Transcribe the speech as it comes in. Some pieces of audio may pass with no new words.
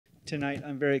Tonight,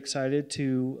 I'm very excited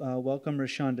to welcome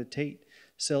ReShonda Tate,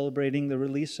 celebrating the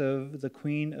release of The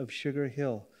Queen of Sugar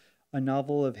Hill, a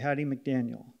novel of Hattie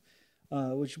McDaniel,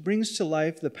 which brings to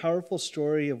life the powerful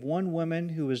story of one woman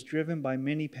who was driven by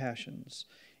many passions: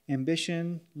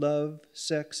 ambition, love,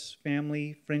 sex,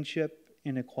 family, friendship,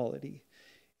 and equality.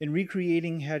 In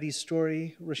recreating Hattie's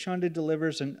story, ReShonda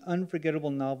delivers an unforgettable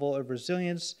novel of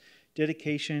resilience,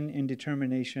 dedication, and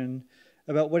determination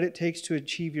about what it takes to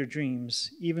achieve your dreams,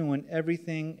 even when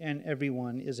everything and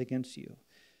everyone is against you.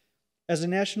 As a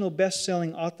national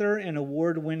best-selling author and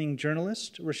award-winning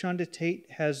journalist, ReShonda Tate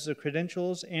has the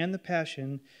credentials and the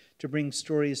passion to bring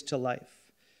stories to life.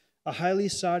 A highly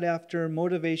sought-after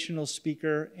motivational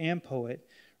speaker and poet,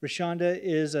 ReShonda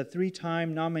is a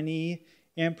 3-time nominee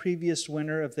and previous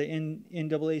winner of the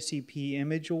NAACP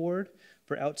Image Award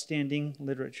for Outstanding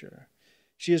Literature.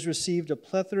 She has received a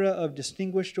plethora of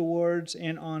distinguished awards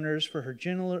and honors for her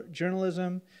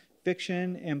journalism,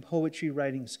 fiction, and poetry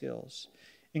writing skills,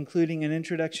 including an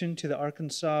introduction to the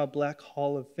Arkansas Black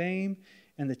Hall of Fame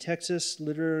and the Texas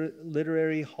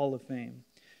Literary Hall of Fame.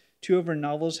 2 of her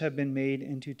novels have been made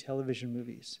into television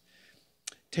movies.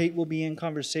 Tate will be in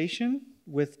conversation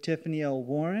with Tiffany L.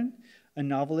 Warren, a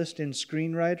novelist and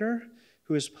screenwriter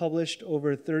who has published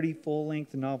over 30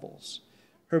 full-length novels.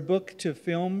 Her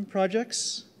book-to-film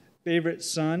projects, Favorite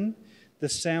Son, The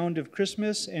Sound of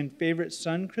Christmas, and Favorite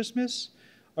Son Christmas,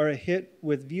 are a hit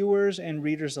with viewers and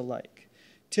readers alike.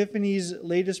 Tiffany's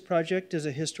latest project is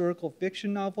a historical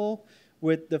fiction novel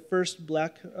with the first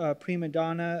Black prima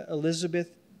donna,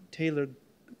 Elizabeth Taylor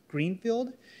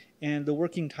Greenfield, and the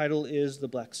working title is The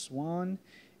Black Swan,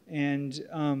 and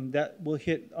that will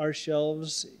hit our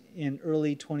shelves in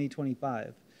early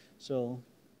 2025, so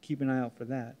keep an eye out for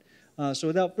that. So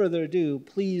without further ado,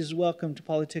 please welcome to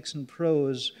Politics and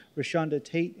Prose, ReShonda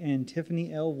Tate and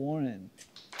Tiffany L. Warren.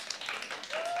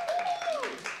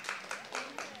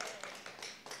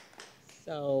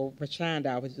 So, ReShonda,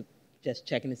 I was just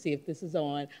checking to see if this is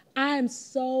on. I'm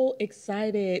so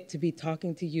excited to be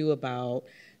talking to you about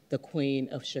The Queen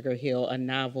of Sugar Hill, a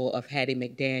novel of Hattie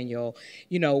McDaniel.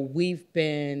 You know, we've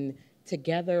been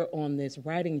together on this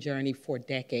writing journey for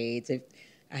decades.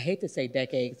 I hate to say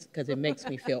decades because it makes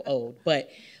me feel old, but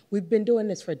we've been doing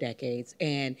this for decades,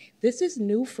 and this is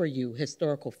new for you,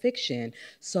 historical fiction.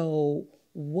 So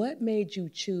what made you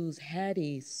choose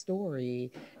Hattie's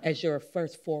story as your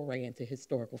first foray into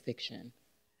historical fiction?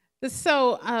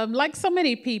 So, like so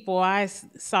many people, I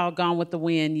saw Gone with the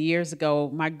Wind years ago.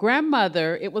 My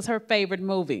grandmother, it was her favorite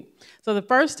movie. So the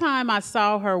first time I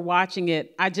saw her watching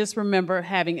it, I just remember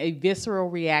having a visceral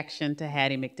reaction to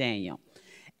Hattie McDaniel.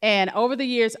 And over the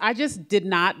years, I just did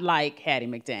not like Hattie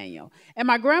McDaniel. And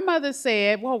my grandmother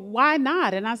said, well, why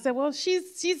not? And I said, well,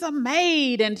 she's a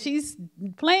maid and she's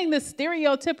playing this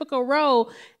stereotypical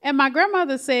role. And my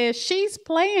grandmother said, she's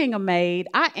playing a maid.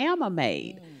 I am a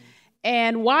maid.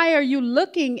 And why are you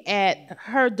looking at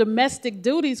her domestic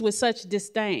duties with such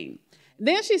disdain?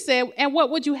 Then she said, and what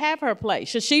would you have her play?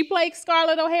 Should she play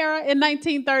Scarlett O'Hara in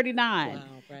 1939? Wow,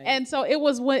 right. And so it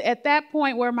was at that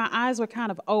point where my eyes were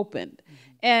kind of opened.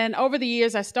 And over the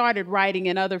years, I started writing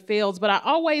in other fields, but I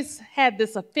always had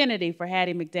this affinity for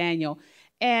Hattie McDaniel.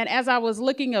 And as I was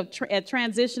looking at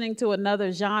transitioning to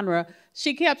another genre,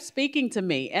 she kept speaking to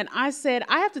me. And I said,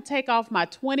 I have to take off my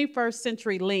 21st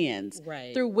century lens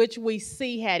through which we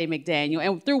see Hattie McDaniel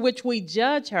and through which we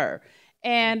judge her,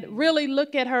 and really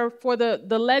look at her for the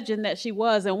legend that she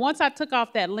was. And once I took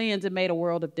off that lens, it made a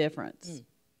world of difference.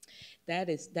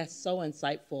 That's so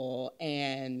insightful.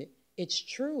 And it's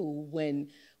true when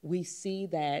we see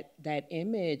that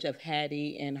image of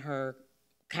Hattie in her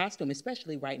costume,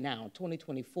 especially right now,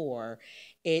 2024,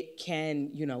 it can,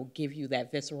 give you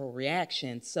that visceral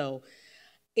reaction. So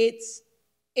it's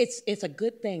a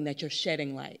good thing that you're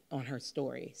shedding light on her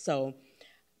story. So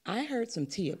I heard some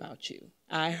tea about you.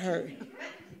 I heard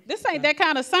this ain't that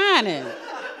kind of signing.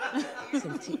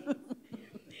 Some tea.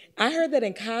 I heard that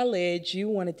in college you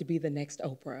wanted to be the next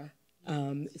Oprah.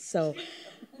 So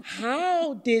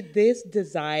how did this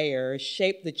desire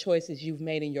shape the choices you've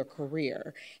made in your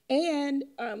career? And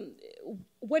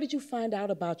what did you find out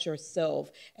about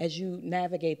yourself as you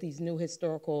navigate these new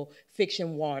historical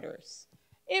fiction waters?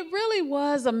 It really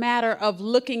was a matter of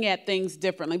looking at things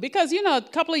differently because, a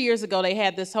couple of years ago, they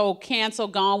had this whole cancel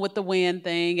Gone with the Wind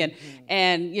thing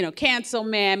and cancel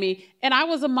Mammy. And I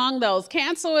was among those,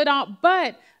 cancel it all.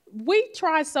 But we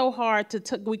try so hard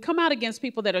we come out against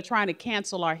people that are trying to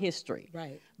cancel our history.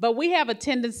 Right. But we have a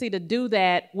tendency to do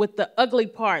that with the ugly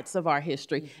parts of our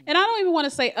history. And I don't even want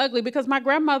to say ugly because my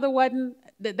grandmother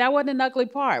that wasn't an ugly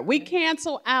part. We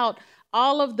cancel out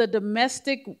all of the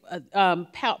domestic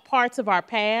parts of our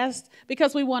past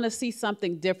because we want to see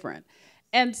something different.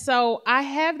 And so I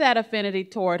have that affinity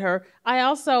toward her. I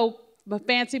also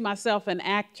fancy myself an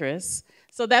actress.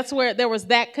 So that's where there was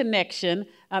that connection.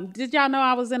 Did y'all know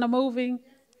I was in a movie?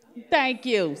 Thank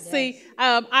you. Yes. See,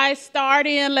 I starred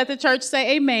in Let the Church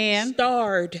Say Amen.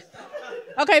 Starred.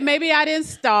 Okay, maybe I didn't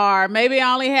star. Maybe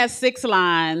I only had 6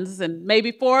 lines, and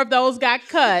maybe 4 of those got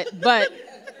cut, but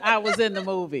I was in the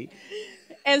movie.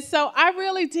 And so I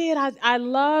really did. I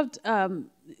loved, Hattie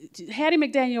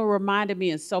McDaniel reminded me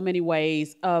in so many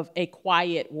ways of a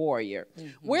quiet warrior.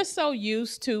 Mm-hmm. We're so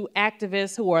used to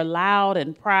activists who are loud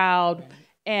and proud. Right.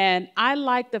 And I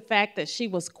like the fact that she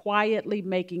was quietly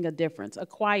making a difference, a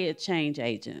quiet change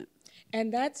agent.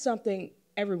 And that's something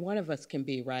every one of us can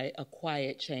be, right? A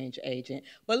quiet change agent.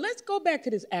 But let's go back to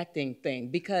this acting thing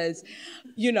because,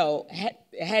 you know,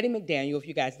 Hattie McDaniel, if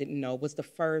you guys didn't know, was the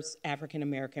first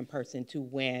African-American person to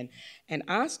win an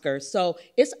Oscar. So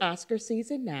it's Oscar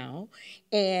season now.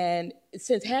 And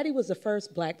since Hattie was the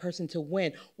first Black person to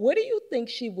win, what do you think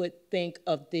she would think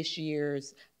of this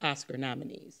year's Oscar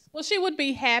nominees? Well, she would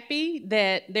be happy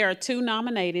that there are 2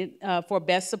 nominated for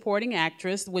Best Supporting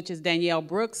Actress, which is Danielle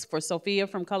Brooks for Sophia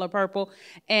from Color Purple,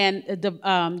 and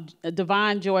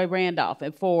Devon Joy Randolph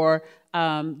for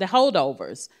The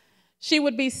Holdovers. She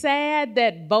would be sad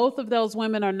that both of those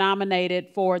women are nominated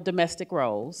for domestic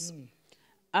roles.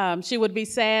 She would be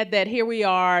sad that here we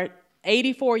are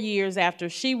 84 years after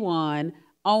she won,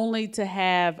 only to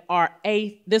have our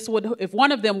 8th, if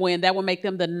one of them win, that would make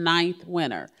them the 9th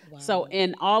winner. Wow. So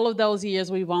in all of those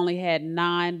years, we've only had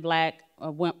 9 Black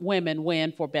women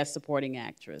win for Best Supporting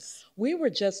Actress. We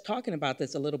were just talking about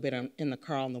this a little bit in the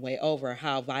car on the way over,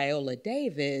 how Viola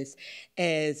Davis,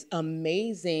 as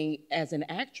amazing as an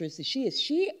actress as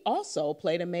she also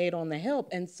played a maid on The Help.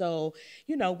 And so,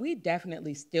 you know, we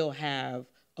definitely still have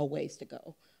a ways to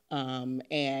go.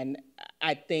 And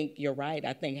I think you're right.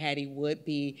 I think Hattie would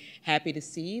be happy to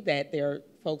see that there are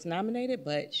folks nominated,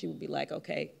 but she would be like,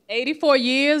 okay. 84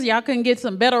 years, y'all can get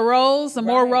some better roles, some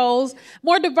more roles,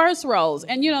 more diverse roles.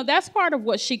 And, you know, that's part of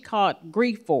what she caught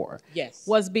grief for. Yes.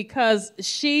 Was because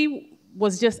she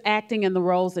was just acting in the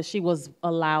roles that she was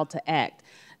allowed to act.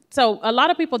 So a lot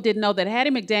of people didn't know that Hattie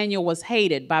McDaniel was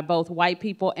hated by both white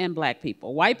people and Black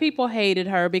people. White people hated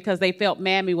her because they felt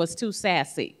Mammy was too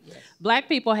sassy. Yes. Black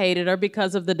people hated her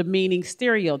because of the demeaning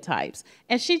stereotypes.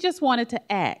 And she just wanted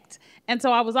to act. And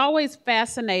so I was always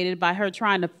fascinated by her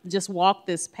trying to just walk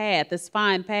this path, this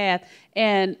fine path,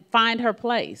 and find her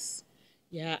place.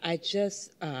 Yeah, I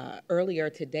just earlier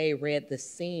today read the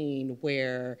scene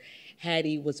where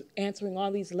Hattie was answering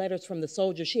all these letters from the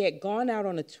soldiers. She had gone out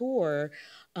on a tour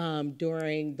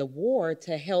during the war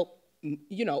to help,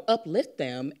 you know, uplift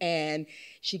them. And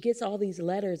she gets all these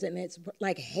letters and it's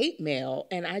like hate mail.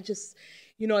 And I just,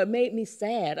 you know, it made me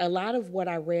sad. A lot of what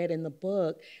I read in the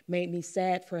book made me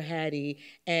sad for Hattie,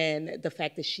 and the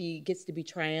fact that she gets to be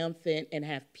triumphant and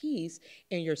have peace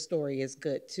in your story is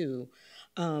good too.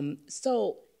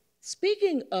 So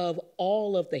speaking of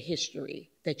all of the history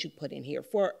that you put in here,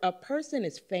 for a person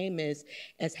as famous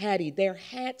as Hattie, there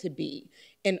had to be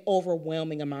an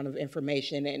overwhelming amount of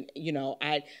information. And, you know,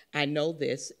 I know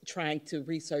this, trying to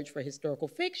research for historical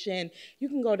fiction, you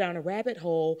can go down a rabbit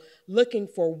hole looking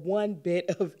for one bit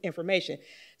of information.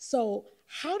 So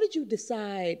how did you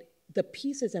decide the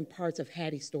pieces and parts of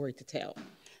Hattie's story to tell?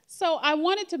 So I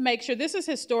wanted to make sure, this is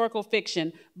historical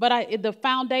fiction, but the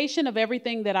foundation of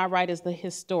everything that I write is the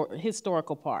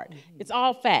historical part. Mm-hmm. It's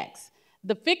all facts.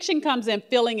 The fiction comes in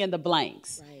filling in the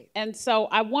blanks. Right. And so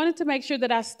I wanted to make sure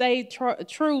that I stayed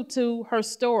true to her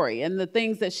story and the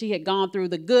things that she had gone through,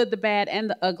 the good, the bad, and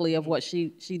the ugly of what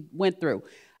she went through.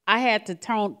 I had to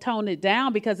tone it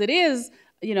down because it is,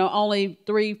 you know, only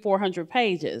 300-400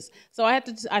 pages. So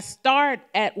I start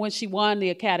at when she won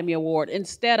the Academy Award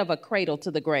instead of a cradle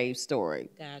to the grave story.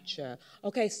 Gotcha.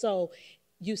 Okay, so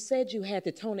you said you had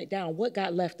to tone it down. What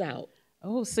got left out?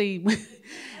 Oh, see.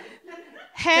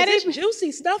 There's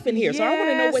juicy stuff in here, yes. So I want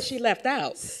to know what she left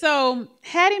out. So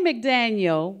Hattie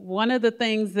McDaniel, one of the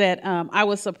things that I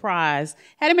was surprised,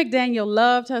 Hattie McDaniel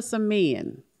loved her some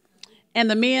men. And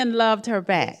the men loved her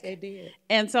back. Yes, they did.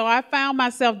 And so I found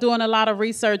myself doing a lot of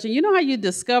research. And you know how you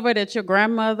discover that your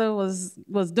grandmother was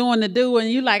doing the do, and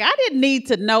you like, I didn't need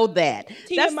to know that.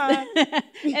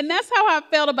 And that's how I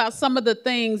felt about some of the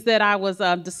things that I was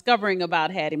discovering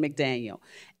about Hattie McDaniel.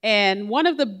 And one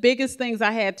of the biggest things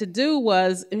I had to do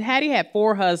was, Hattie had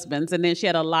 4 husbands, and then she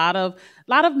had a lot of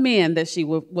men that she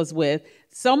was with.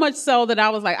 So much so that I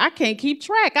was like, I can't keep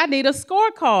track. I need a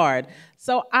scorecard.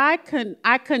 So I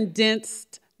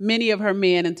condensed many of her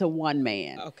men into one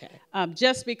man. Okay.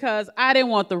 Just because I didn't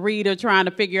want the reader trying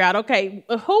to figure out, okay,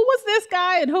 who was this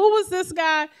guy and who was this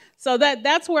guy? So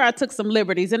that's where I took some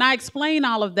liberties. And I explain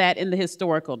all of that in the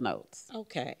historical notes.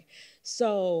 Okay.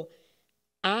 So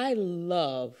I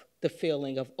love the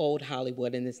feeling of old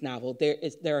Hollywood in this novel.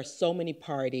 There are so many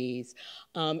parties,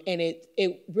 and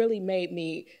it really made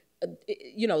me,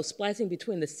 splicing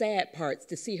between the sad parts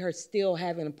to see her still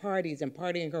having parties and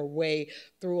partying her way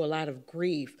through a lot of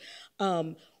grief.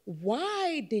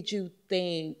 Why did you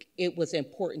think it was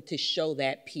important to show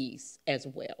that piece as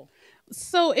well?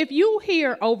 So if you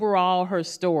hear overall her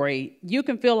story, you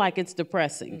can feel like it's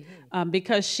depressing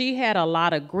because she had a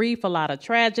lot of grief, a lot of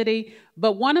tragedy.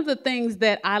 But one of the things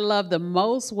that I loved the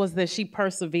most was that she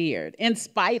persevered in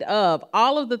spite of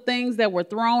all of the things that were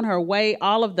thrown her way,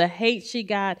 all of the hate she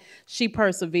got, she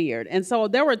persevered. And so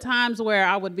there were times where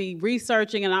I would be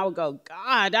researching and I would go,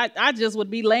 God, I just would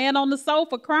be laying on the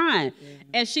sofa crying.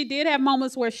 And she did have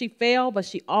moments where she fell, but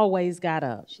she always got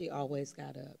up. She always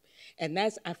got up. And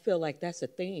I feel like that's a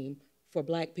theme for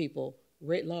Black people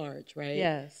writ large, right?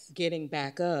 Yes. Getting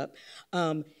back up.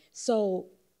 So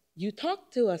you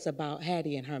talked to us about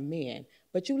Hattie and her men,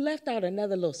 but you left out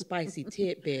another little spicy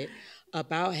tidbit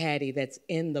about Hattie that's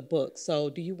in the book. So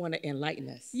do you want to enlighten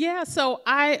us? Yeah, so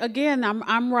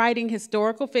I'm writing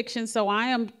historical fiction, so I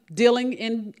am dealing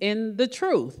in the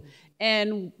truth.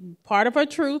 And part of her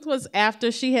truth was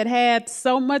after she had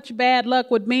so much bad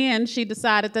luck with men, she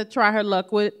decided to try her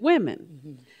luck with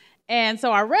women. And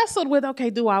so I wrestled with, okay,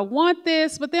 do I want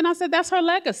this? But then I said, that's her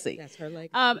legacy. That's her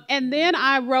legacy. And then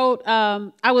I wrote,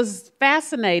 I was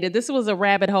fascinated. This was a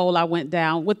rabbit hole I went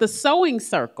down with the Sewing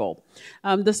Circle.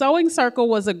 The Sewing Circle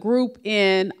was a group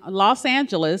in Los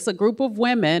Angeles, a group of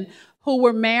women who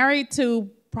were married to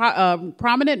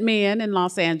prominent men in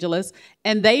Los Angeles,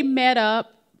 and they met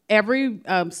up every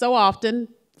so often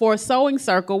for a sewing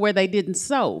circle where they didn't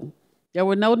sew. There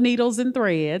were no needles and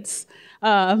threads.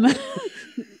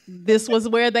 This was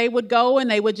where they would go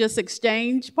and they would just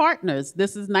exchange partners.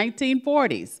 This is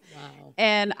 1940s. Wow.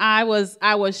 And I was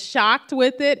shocked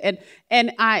with it,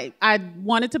 and I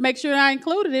wanted to make sure I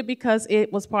included it because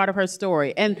it was part of her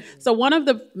story. And so one of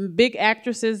the big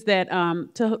actresses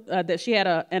that she had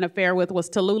an affair with was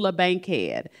Tallulah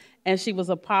Bankhead. And she was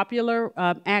a popular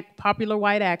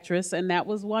white actress, and that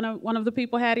was one of the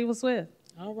people Hattie was with.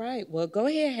 All right. Well, go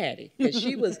ahead, Hattie, because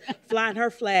she was flying her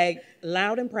flag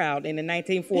loud and proud in the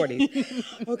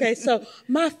 1940s. Okay, so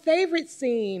my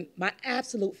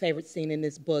absolute favorite scene in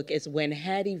this book is when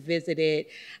Hattie visited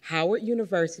Howard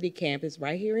University campus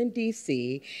right here in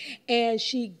D.C., and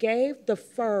she gave the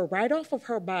fur right off of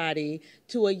her body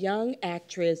to a young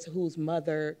actress whose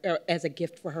mother, as a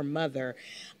gift for her mother.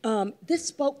 This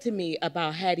spoke to me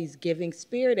about Hattie's giving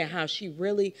spirit and how she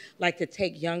really liked to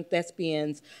take young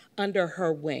thespians under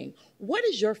her wing. What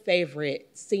is your favorite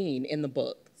scene in the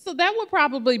book? So that would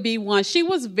probably be one. She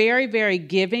was very, very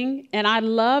giving, and I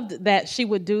loved that she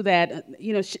would do that.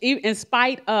 In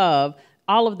spite of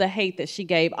all of the hate that she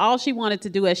gave, all she wanted to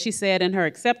do, as she said in her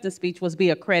acceptance speech, was be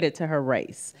a credit to her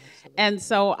race. Absolutely. And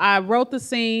so I wrote the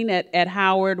scene at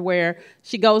Howard where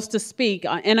she goes to speak,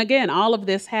 and again, all of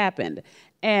this happened,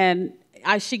 and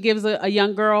she gives a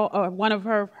young girl one of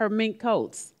her mink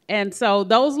coats. And so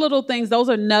those little things, those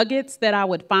are nuggets that I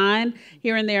would find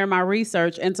here and there in my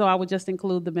research, and so I would just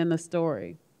include them in the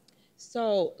story.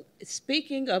 So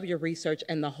speaking of your research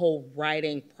and the whole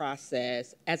writing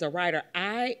process, as a writer,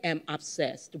 I am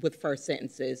obsessed with first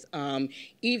sentences,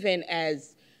 even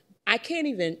as I can't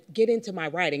even get into my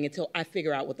writing until I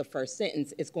figure out what the first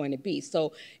sentence is going to be.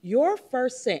 So your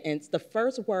first sentence, the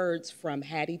first words from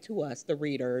Hattie to us, the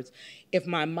readers, if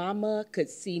my mama could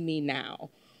see me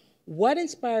now. What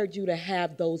inspired you to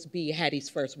have those be Hattie's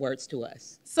first words to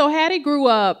us? So Hattie grew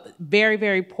up very,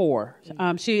 very poor.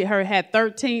 She had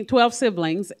 12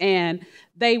 siblings, and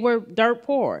they were dirt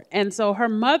poor. And so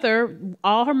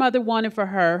all her mother wanted for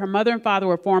her mother and father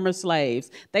were former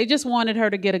slaves. They just wanted her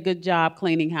to get a good job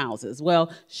cleaning houses.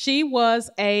 Well, she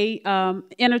was a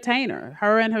entertainer,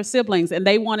 her and her siblings, and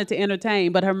they wanted to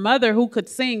entertain. But her mother, who could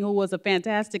sing, who was a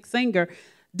fantastic singer,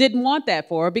 didn't want that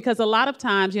for her, because a lot of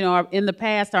times, in the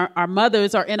past, our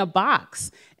mothers are in a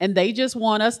box and they just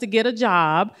want us to get a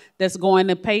job that's going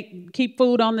to keep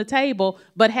food on the table.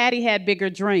 But Hattie had bigger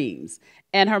dreams.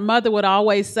 And her mother would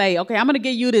always say, okay, I'm going to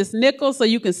give you this nickel so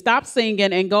you can stop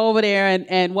singing and go over there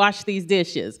and wash these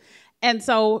dishes. And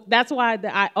so that's why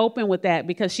I open with that,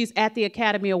 because she's at the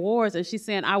Academy Awards and she's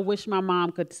saying, I wish my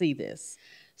mom could see this.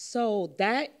 So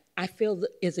that I feel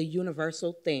is a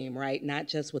universal theme, right? Not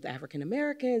just with African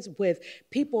Americans, with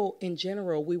people in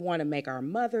general. We want to make our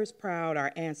mothers proud,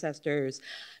 our ancestors.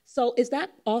 So is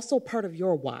that also part of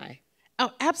your why? Oh,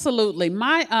 absolutely.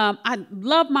 I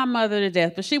love my mother to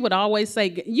death, but she would always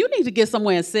say, you need to get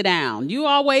somewhere and sit down. You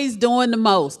always doing the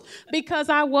most. Because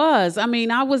I was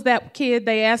that kid.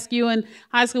 They ask you in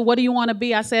high school, what do you want to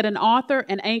be? I said an author,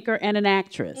 an anchor, and an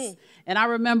actress. And I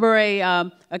remember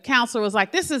a counselor was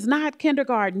like, this is not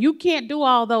kindergarten. You can't do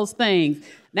all those things.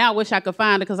 Now I wish I could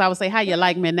find it because I would say, how you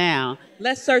like me now?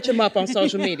 Let's search him up on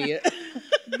social media.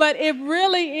 But it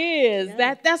really is.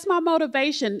 Yeah. That's my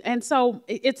motivation. And so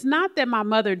it's not that my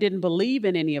mother didn't believe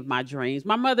in any of my dreams.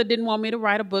 My mother didn't want me to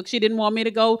write a book. She didn't want me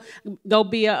to go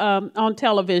be on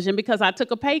television because I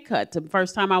took a pay cut the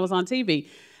first time I was on TV.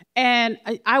 And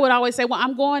I would always say, well,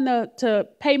 I'm going to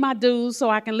pay my dues so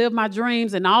I can live my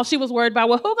dreams. And all she was worried about,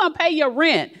 well, who's going to pay your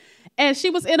rent? And she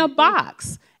was in a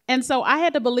box. And so I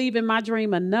had to believe in my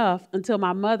dream enough until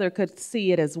my mother could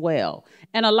see it as well.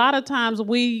 And a lot of times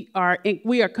we are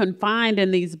confined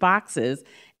in these boxes,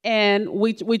 and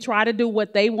we try to do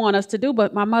what they want us to do,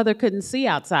 but my mother couldn't see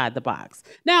outside the box.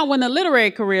 Now, when the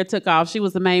literary career took off, she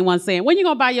was the main one saying, when you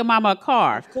going to buy your mama a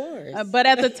car? Of course. But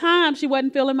at the time, she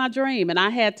wasn't feeling my dream, and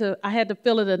I had to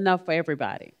feel it enough for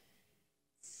everybody.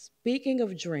 Speaking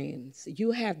of dreams,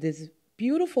 you have this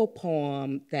beautiful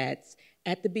poem that's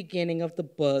at the beginning of the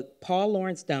book, Paul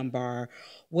Laurence Dunbar,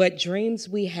 what dreams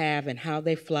we have and how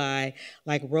they fly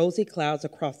like rosy clouds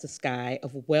across the sky,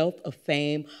 of wealth, of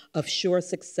fame, of sure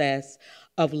success,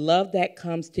 of love that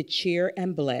comes to cheer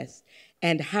and bless,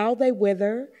 and how they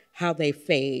wither, how they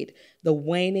fade, the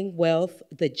waning wealth,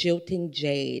 the jilting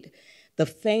jade, the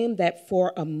fame that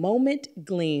for a moment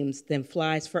gleams, then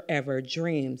flies forever,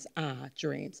 dreams,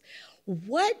 dreams.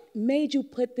 What made you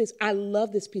put this? I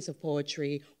love this piece of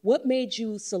poetry. What made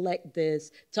you select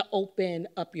this to open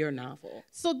up your novel?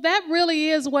 So that really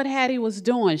is what Hattie was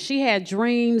doing. She had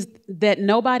dreams that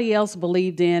nobody else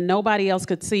believed in, nobody else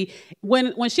could see.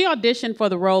 When she auditioned for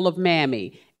the role of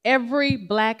Mammy, every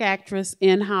Black actress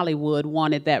in Hollywood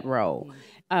wanted that role.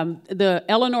 The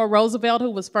Eleanor Roosevelt,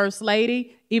 who was First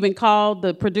Lady, even called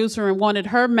the producer and wanted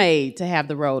her maid to have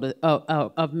the role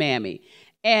of Mammy.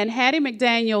 And Hattie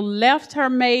McDaniel left her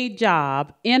maid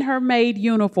job in her maid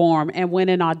uniform and went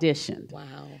and auditioned.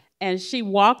 Wow. And she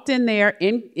walked in there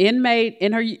in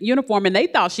her uniform, and they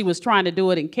thought she was trying to do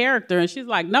it in character. And she's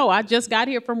like, no, I just got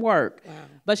here from work. Wow.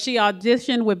 But she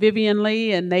auditioned with Vivian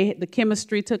Leigh, and the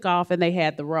chemistry took off, and they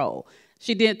had the role.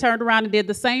 She turned around and did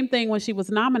the same thing when she was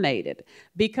nominated,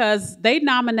 because they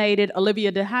nominated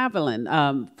Olivia de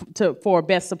Havilland for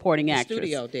Best Supporting Actress. The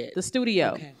studio did. The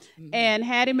studio. Okay. Mm-hmm. And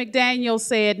Hattie McDaniel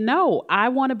said, no, I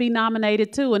want to be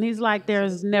nominated too. And he's like,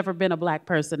 there's never been a Black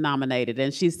person nominated.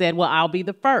 And she said, well, I'll be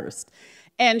the first.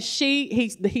 And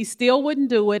he still wouldn't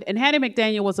do it. And Hattie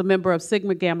McDaniel was a member of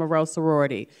Sigma Gamma Rho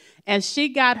sorority. And she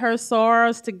got her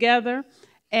sorors together,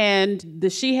 and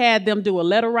she had them do a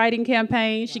letter writing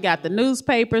campaign. She got the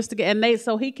newspapers together, and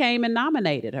so he came and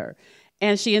nominated her,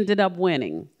 and she ended up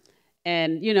winning.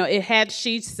 And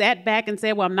she sat back and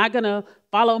said, well, I'm not going to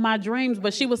follow my dreams,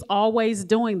 but she was always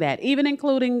doing that, even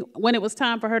including when it was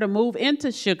time for her to move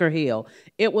into Sugar Hill.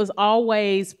 It was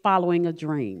always following a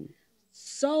dream.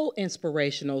 So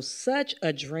inspirational, such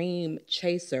a dream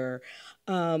chaser.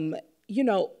 The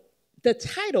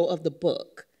title of the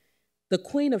book, The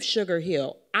Queen of Sugar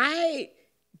Hill, I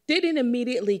didn't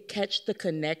immediately catch the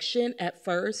connection at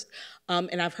first,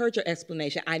 and I've heard your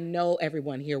explanation. I know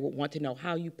everyone here would want to know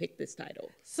how you picked this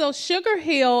title. So Sugar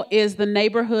Hill is the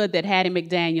neighborhood that Hattie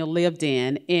McDaniel lived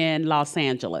in Los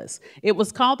Angeles. It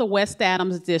was called the West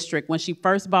Adams District when she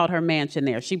first bought her mansion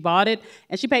there. She bought it,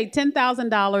 and she paid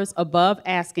 $10,000 above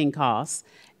asking costs.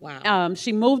 Wow.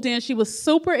 She moved in. She was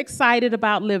super excited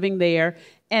about living there,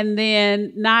 and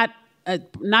then not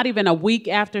even a week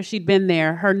after she'd been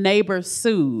there, her neighbor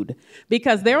sued,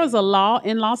 because there was a law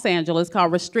in Los Angeles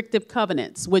called restrictive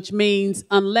covenants, which means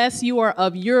unless you are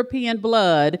of European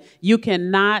blood, you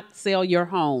cannot sell your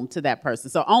home to that person.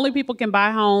 So only people can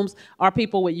buy homes are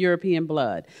people with European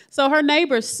blood. So her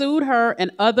neighbor sued her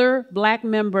and other Black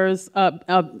members,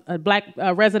 Black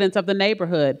residents of the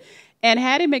neighborhood. And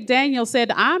Hattie McDaniel said,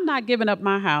 I'm not giving up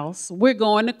my house. We're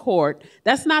going to court.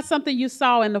 That's not something you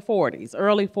saw in the 40s,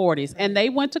 early 40s. And they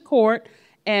went to court,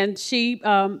 and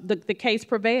the case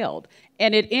prevailed.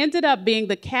 And it ended up being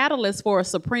the catalyst for a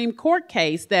Supreme Court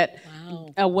case that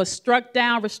was struck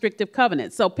down restrictive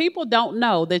covenants. So people don't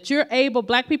know that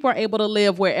Black people are able to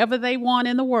live wherever they want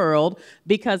in the world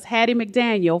because Hattie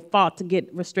McDaniel fought to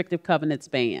get restrictive covenants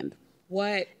banned.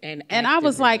 What an And I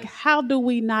was like, how do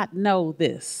we not know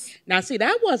this? Now, see,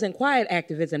 that wasn't quiet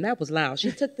activism. That was loud.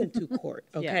 She took them to court,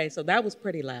 okay? Yeah. So that was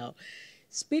pretty loud.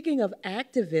 Speaking of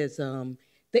activism,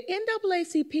 the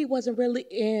NAACP wasn't really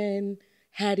in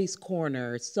Hattie's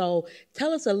corner. So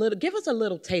give us a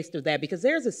little taste of that, because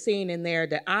there's a scene in there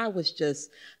that I was just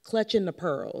clutching the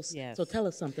pearls. Yes. So tell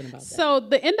us something about that. So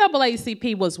the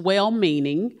NAACP was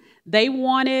well-meaning. They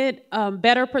wanted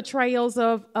better portrayals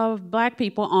of Black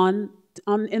people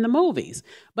in the movies,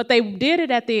 but they did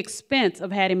it at the expense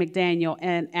of Hattie McDaniel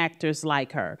and actors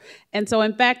like her. And so,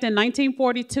 in fact, in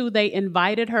 1942, they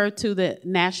invited her to the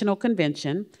National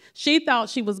Convention. She thought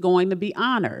she was going to be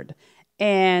honored.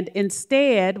 And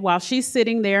instead, while she's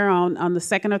sitting there on the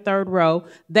second or third row,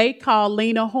 they call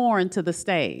Lena Horne to the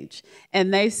stage.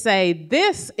 And they say,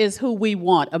 this is who we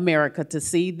want America to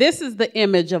see. This is the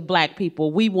image of Black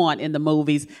people we want in the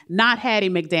movies, not Hattie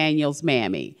McDaniel's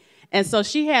Mammy. And so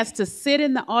she has to sit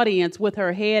in the audience with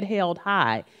her head held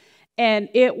high. And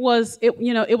it was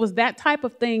that type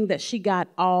of thing that she got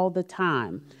all the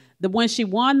time. When she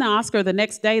won the Oscar the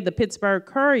next day, the Pittsburgh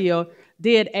Courier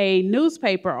did a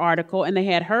newspaper article, and they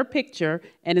had her picture,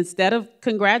 and instead of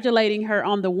congratulating her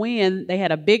on the win, they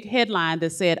had a big headline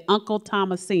that said, Uncle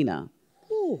Thomasina.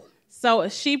 Ooh. So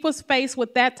she was faced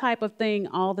with that type of thing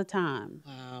all the time.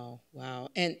 Wow.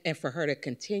 And for her to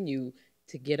continue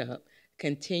to get up,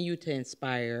 continue to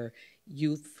inspire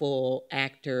youthful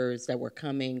actors that were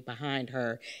coming behind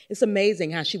her. It's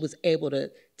amazing how she was able to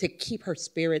keep her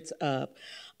spirits up.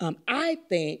 I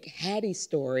think Hattie's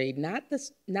story, not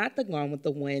the Gone with the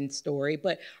Wind story,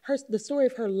 but the story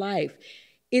of her life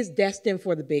is destined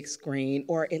for the big screen,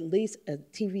 or at least a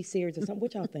TV series or something.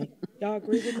 What y'all think? Y'all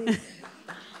agree with me?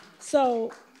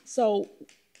 So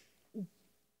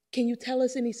can you tell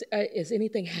us is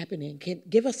anything happening?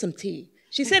 Give us some tea.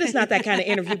 She said it's not that kind of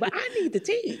interview, but I need the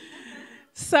tea.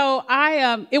 So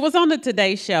it was on the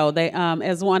Today Show. They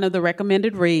as one of the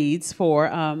recommended reads for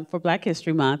Black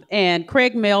History Month, and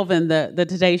Craig Melvin, the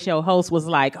Today Show host, was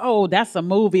like, "Oh, that's a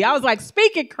movie." I was like,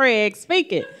 "Speak it, Craig,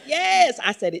 speak it." Yes,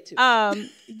 I said it too.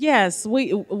 Yes,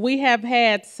 we have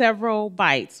had several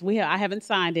bites. I haven't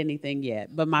signed anything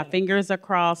yet, but my fingers are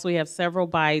crossed. We have several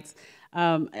bites.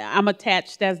 I'm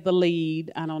attached as the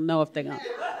lead. I don't know if they're gonna.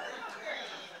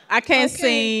 I can't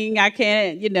sing, I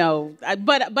can't,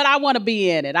 but I want to be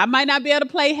in it. I might not be able to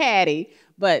play Hattie,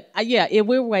 but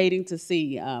we're waiting to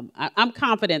see. I'm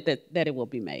confident that it will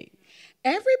be made.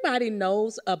 Everybody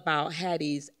knows about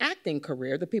Hattie's acting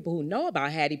career, the people who know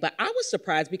about Hattie, but I was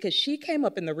surprised because she came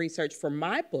up in the research for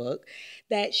my book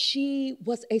that she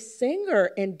was a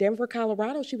singer in Denver,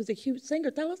 Colorado. She was a huge singer.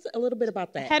 Tell us a little bit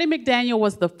about that. Hattie McDaniel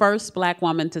was the first Black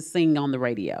woman to sing on the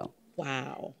radio.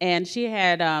 Wow. And she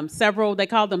had several, they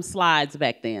called them slides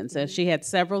back then. So she had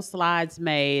several slides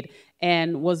made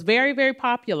and was very, very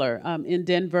popular in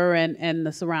Denver and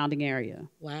the surrounding area.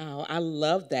 Wow, I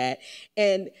love that.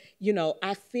 And,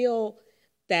 I feel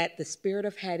that the spirit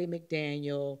of Hattie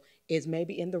McDaniel is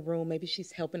maybe in the room, maybe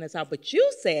she's helping us out. But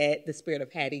you said the spirit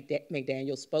of Hattie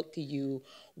McDaniel spoke to you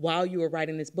while you were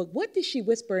writing this book. What did she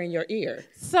whisper in your ear?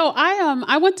 So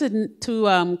I went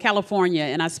to California,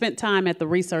 and I spent time at the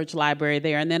research library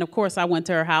there. And then, of course, I went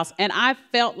to her house, and I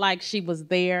felt like she was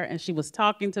there, and she was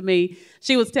talking to me.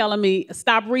 She was telling me,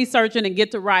 stop researching and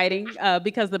get to writing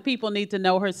because the people need to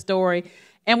know her story.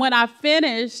 And when I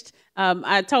finished,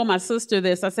 I told my sister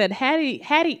this. I said,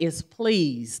 Hattie is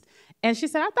pleased. And she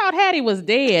said, I thought Hattie was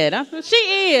dead. I said,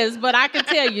 she is, but I can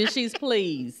tell you she's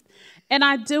pleased. And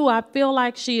I do. I feel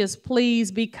like she is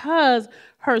pleased because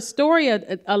her story,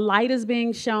 a light is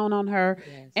being shown on her,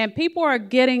 yes. And people are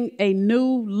getting a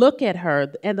new look at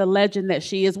her and the legend that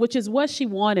she is, which is what she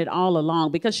wanted all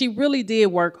along, because she really did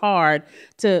work hard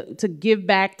to give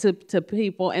back to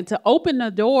people and to open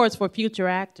the doors for future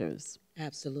actors.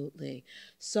 Absolutely.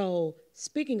 So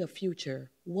speaking of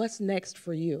future, what's next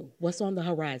for you? What's on the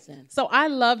horizon? So I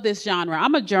love this genre.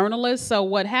 I'm a journalist, so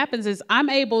what happens is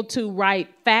I'm able to write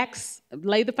facts,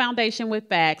 lay the foundation with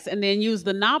facts, and then use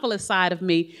the novelist side of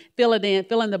me, fill in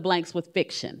the blanks with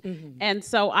fiction. Mm-hmm. And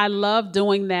so I love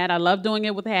doing that. I love doing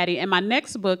it with Hattie. And my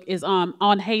next book is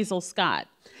on Hazel Scott.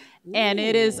 Ooh. And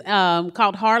it is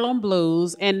called Harlem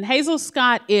Blues. And Hazel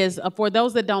Scott is, for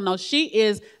those that don't know, she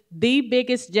is the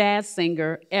biggest jazz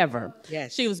singer ever.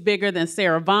 Yes. She was bigger than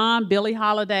Sarah Vaughan, Billie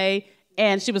Holiday,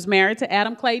 and she was married to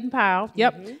Adam Clayton Powell.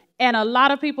 Yep. Mm-hmm. And a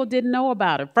lot of people didn't know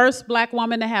about her. First Black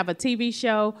woman to have a TV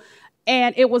show.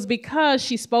 And it was because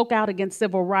she spoke out against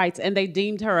civil rights and they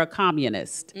deemed her a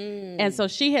communist. Mm. And so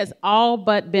she has all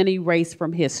but been erased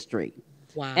from history.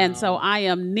 Wow. And so I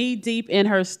am knee deep in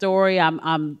her story.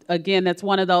 I'm again, that's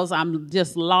one of those, I'm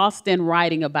just lost in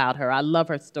writing about her. I love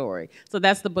her story. So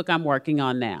that's the book I'm working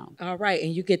on now. All right,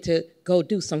 and you get to go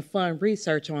do some fun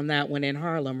research on that one in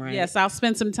Harlem, right? Yes, I'll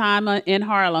spend some time in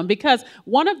Harlem, because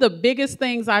one of the biggest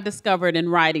things I discovered in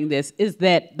writing this is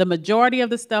that the majority of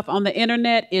the stuff on the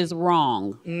internet is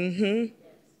wrong. Mm-hmm.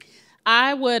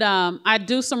 I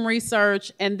do some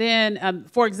research, and then,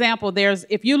 for example,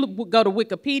 if you go to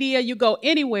Wikipedia, you go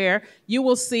anywhere, you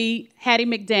will see Hattie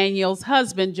McDaniel's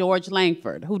husband, George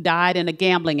Langford, who died in a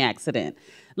gambling accident.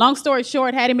 Long story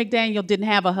short, Hattie McDaniel didn't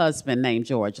have a husband named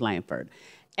George Langford.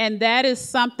 And that is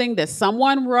something that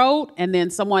someone wrote, and then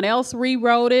someone else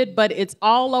rewrote it, but it's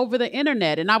all over the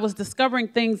internet. And I was discovering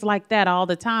things like that all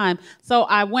the time. So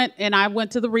I went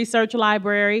to the research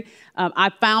library. I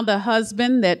found a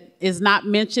husband that is not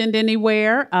mentioned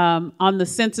anywhere on the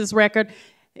census record.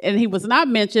 And he was not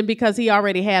mentioned because he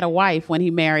already had a wife when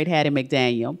he married Hattie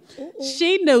McDaniel. Ooh.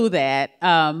 She knew that,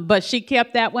 but she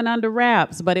kept that one under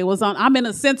wraps. But I'm in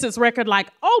a census record like,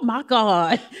 oh my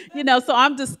God, so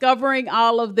I'm discovering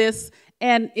all of this.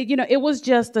 And, it was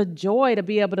just a joy to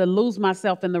be able to lose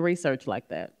myself in the research like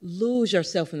that. Lose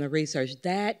yourself in the research.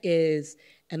 That is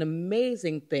an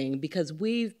amazing thing, because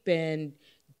we've been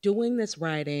doing this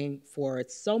writing for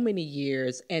so many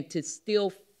years, and to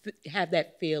still have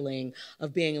that feeling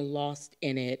of being lost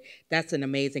in it, that's an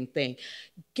amazing thing.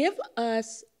 Give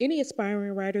us, any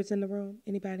aspiring writers in the room,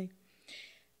 anybody?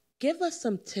 Give us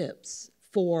some tips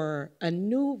for a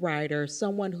new writer,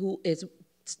 someone who is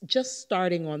just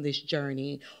starting on this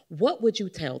journey. What would you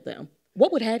tell them?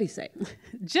 What would Hattie say?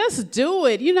 Just do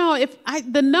it.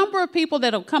 The number of people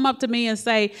that'll come up to me and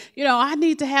say, I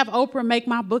need to have Oprah make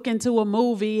my book into a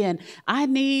movie, and I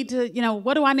need to,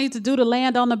 what do I need to do to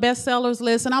land on the bestsellers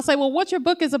list? And I'll say, well, what your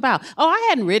book is about? Oh, I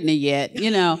hadn't written it yet,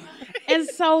 And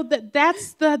so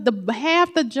that's the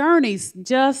half the journeys.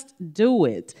 Just do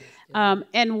it.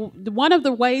 And one of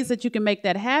the ways that you can make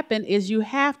that happen is you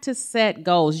have to set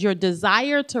goals. Your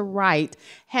desire to write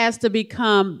has to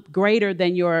become greater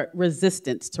than your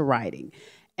resistance to writing.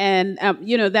 And,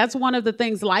 that's one of the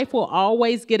things. Life will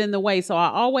always get in the way. So I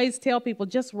always tell people,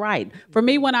 just write. For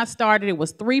me, when I started, it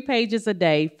was 3 pages a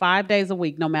day, 5 days a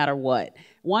week, no matter what.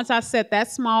 Once I set that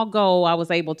small goal, I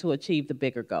was able to achieve the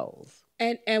bigger goals.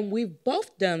 And we've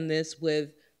both done this with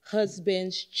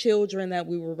husbands, children that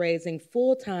we were raising,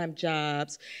 full-time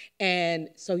jobs. And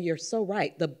so you're so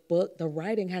right. The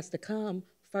writing has to come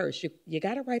first. You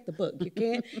got to write the book. You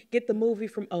can't get the movie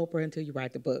from Oprah until you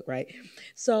write the book, right?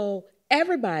 So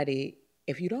everybody,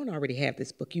 if you don't already have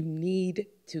this book, you need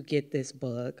to get this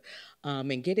book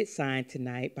and get it signed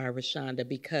tonight by ReShonda,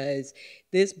 because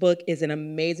this book is an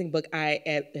amazing book. I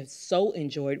have so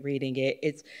enjoyed reading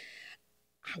it.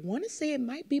 I want to say it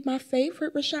might be my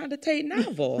favorite ReShonda Tate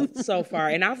novel so far,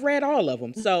 and I've read all of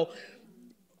them. So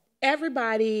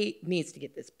everybody needs to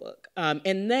get this book.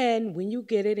 And then when you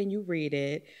get it and you read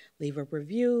it, leave a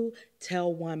review,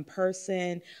 tell one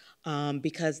person,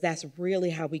 because that's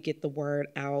really how we get the word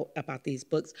out about these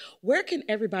books. Where can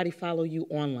everybody follow you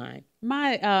online?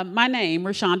 My name,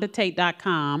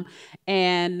 ReShondaTate.com,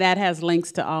 and that has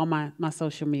links to all my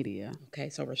social media. Okay,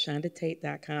 so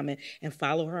ReShondaTate.com, and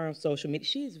follow her on social media.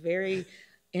 She's very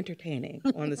entertaining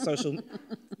on the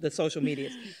social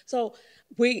medias. So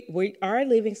we are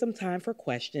leaving some time for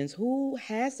questions. Who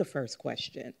has the first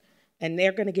question? And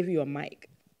they're going to give you a mic.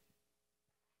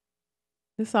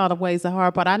 This all the ways the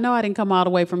hard part. I know I didn't come all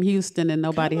the way from Houston and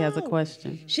nobody has a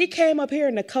question. She came up here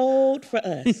in the cold for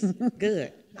us.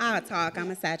 Good. I'll talk.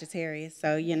 I'm a Sagittarius,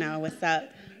 so you know what's up.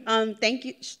 Thank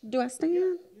you. Do I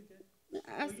stand?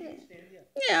 I said,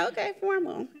 yeah, okay,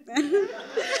 formal.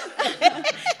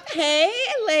 Hey,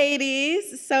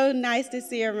 ladies. So nice to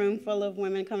see a room full of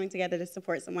women coming together to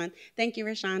support someone. Thank you,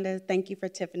 ReShonda. Thank you for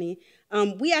Tiffany.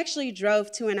 We actually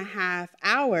drove 2.5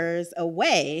 hours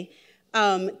away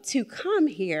to come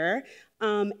here.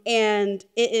 And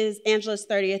it is Angela's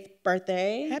 30th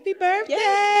birthday. Happy birthday! Yay.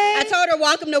 I told her,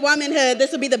 welcome to womanhood.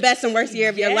 This will be the best and worst year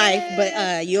of your life,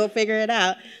 but you'll figure it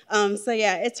out. So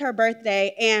yeah, it's her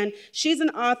birthday, and she's an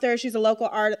author. She's a local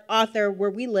author where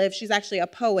we live. She's actually a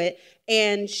poet,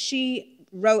 and she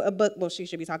wrote a book. Well, she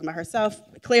should be talking about herself.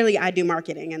 Clearly, I do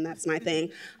marketing, and that's my thing.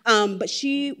 But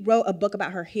she wrote a book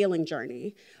about her healing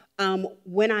journey.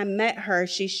 When I met her,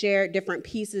 she shared different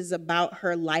pieces about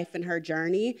her life and her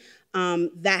journey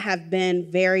that have been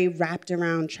very wrapped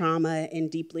around trauma and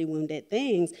deeply wounded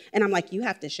things. And I'm like, you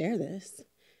have to share this.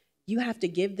 You have to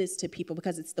give this to people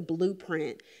because it's the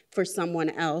blueprint for someone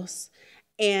else.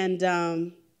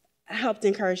 And helped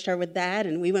encourage her with that,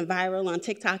 and we went viral on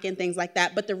TikTok and things like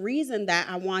that. But the reason that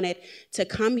I wanted to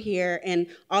come here and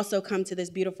also come to this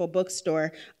beautiful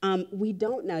bookstore, we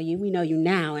don't know you, we know you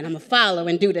now, and I'm gonna follow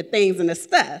and do the things and the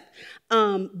stuff.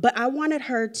 But I wanted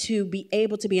her to be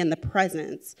able to be in the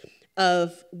presence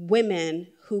of women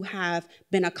who have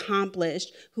been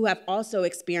accomplished, who have also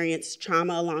experienced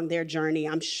trauma along their journey,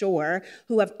 I'm sure,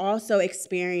 who have also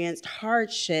experienced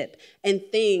hardship and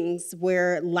things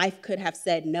where life could have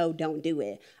said, no, don't do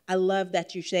it. I love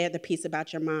that you shared the piece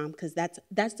about your mom, because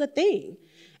that's the thing.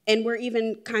 And we're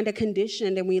even kind of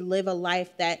conditioned, and we live a life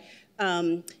that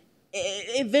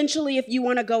eventually, if you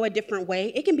want to go a different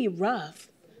way, it can be rough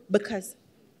because,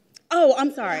 oh,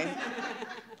 I'm sorry.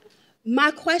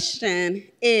 My question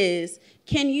is,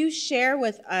 can you share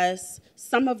with us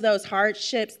some of those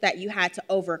hardships that you had to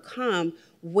overcome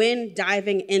when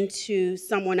diving into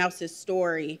someone else's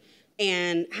story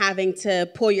and having to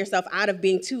pull yourself out of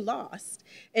being too lost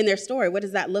in their story? What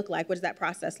does that look like? What does that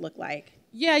process look like?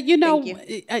 Yeah,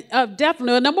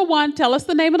 definitely. Number one, tell us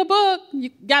the name of the book. You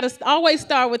got to always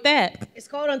start with that. It's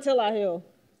called Until I Heal.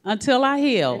 Until I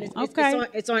Heal. Okay.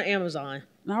 It's on Amazon.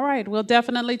 All right, we'll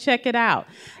definitely check it out.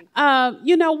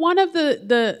 One of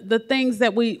the things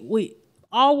that we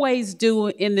always do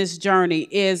in this journey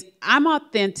is I'm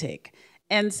authentic.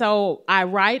 And so I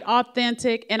write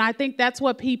authentic, and I think that's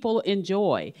what people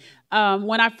enjoy.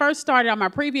 When I first started on my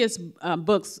previous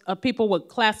books, people would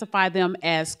classify them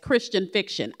as Christian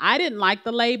fiction. I didn't like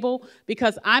the label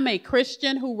because I'm a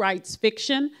Christian who writes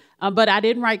fiction, but I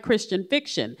didn't write Christian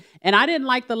fiction. And I didn't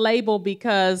like the label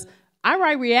because I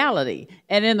write reality.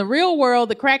 And in the real world,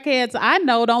 the crackheads I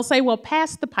know don't say, well,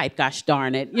 pass the pipe, gosh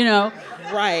darn it,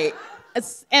 Right.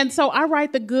 And so I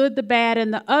write the good, the bad,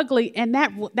 and the ugly, and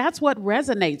that's what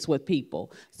resonates with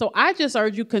people. So I just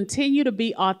urge you, continue to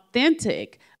be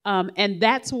authentic, and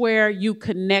that's where you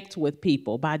connect with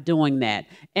people, by doing that.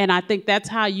 And I think that's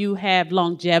how you have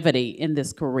longevity in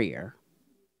this career.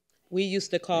 We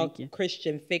used to call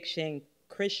Christian fiction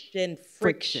Christian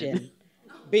friction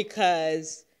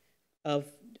because of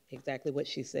exactly what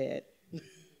she said.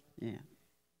 Yeah.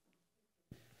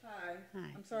 Hi.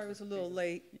 I'm sorry I was a little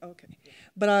late. Okay.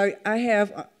 But I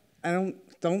have, I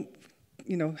don't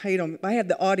hate on me. I have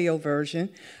the audio version.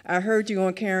 I heard you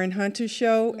on Karen Hunter's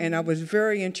show, and I was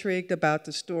very intrigued about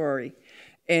the story.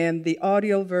 And the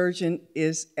audio version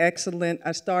is excellent.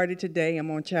 I started today. I'm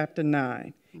on chapter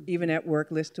 9. Even at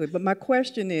work, listen to it. But my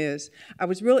question is, I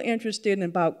was really interested in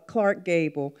about Clark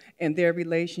Gable and their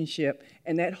relationship,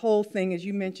 and that whole thing, as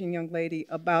you mentioned, young lady,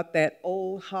 about that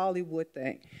old Hollywood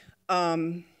thing.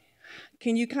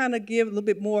 Can you kind of give a little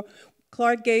bit more?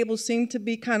 Clark Gable seemed to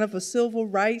be kind of a civil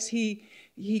rights.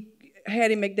 Hattie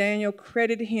McDaniel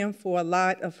credited him for a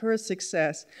lot of her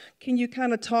success. Can you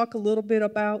kind of talk a little bit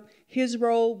about his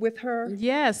role with her?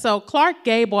 Yeah, so Clark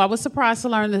Gable, I was surprised to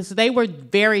learn this. They were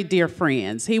very dear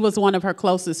friends. He was one of her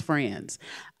closest friends.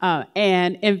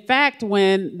 And in fact,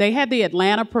 when they had the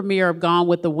Atlanta premiere of Gone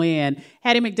with the Wind,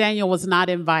 Hattie McDaniel was not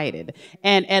invited.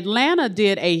 And Atlanta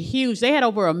did they had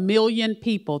over 1 million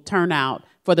people turn out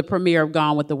for the premiere of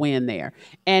Gone with the Wind there.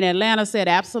 And Atlanta said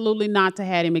absolutely not to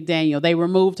Hattie McDaniel. They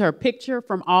removed her picture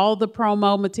from all the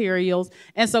promo materials.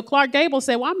 And so Clark Gable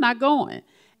said, well, I'm not going.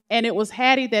 And it was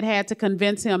Hattie that had to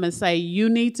convince him and say, you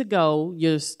need to go.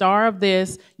 You're the star of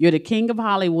this. You're the king of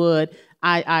Hollywood.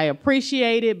 I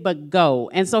appreciate it, but go.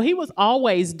 And so he was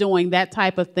always doing that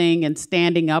type of thing and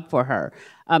standing up for her.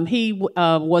 He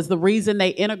was the reason they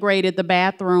integrated the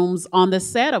bathrooms on the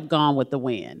set of Gone with the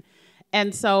Wind.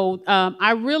 And so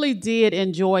I really did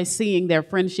enjoy seeing their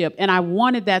friendship, and I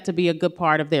wanted that to be a good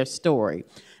part of their story.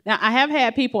 Now, I have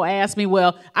had people ask me,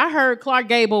 well, I heard Clark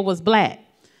Gable was black.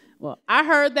 Well, I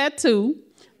heard that too,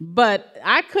 but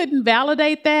I couldn't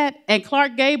validate that, and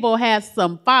Clark Gable has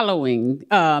some following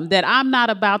that I'm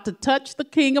not about to touch the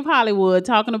king of Hollywood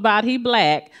talking about he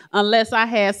black unless I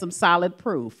had some solid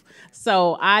proof.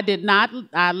 So I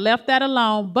left that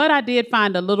alone, but I did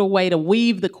find a little way to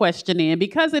weave the question in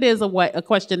because it is a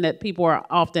question that people are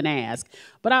often asked.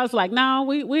 But I was like, no,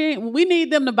 we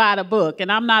need them to buy the book,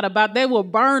 and I'm not about, they will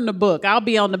burn the book. I'll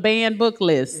be on the banned book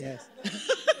list. Yes.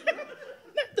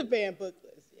 Not the banned book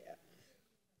list, yeah.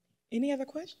 Any other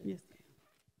questions? Yes.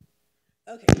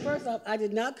 Okay, first off, I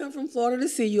did not come from Florida to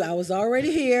see you. I was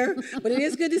already here, but it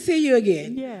is good to see you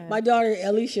again. Yeah. My daughter,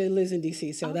 Alicia, lives in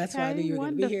D.C., so that's why I knew you were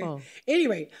going to be here.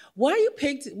 Anyway, why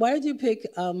did you pick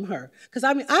her? Because,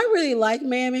 I really like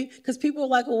Mammy, because people are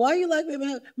like, well, why do you like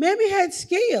Mammy? Mammy had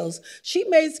skills. She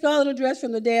made Scarlett a dress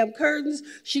from the damn curtains.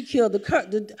 She killed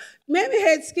the Mammy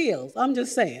had skills. I'm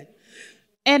just saying.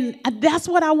 And that's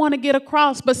what I want to get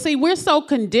across. But see, we're so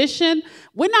conditioned.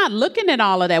 We're not looking at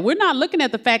all of that. We're not looking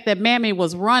at the fact that Mammy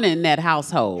was running that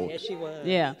household. Yes, she was.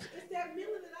 Yeah.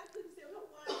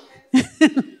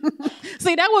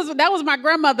 See, that was my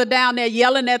grandmother down there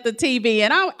yelling at the TV,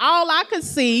 and all I could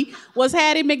see was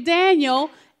Hattie McDaniel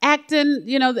acting,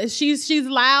 she's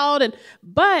loud,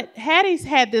 but Hattie's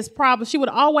had this problem. She would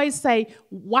always say,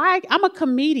 "Why? I'm a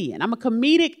comedian. I'm a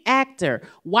comedic actor.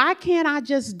 Why can't I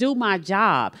just do my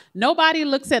job?" Nobody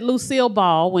looks at Lucille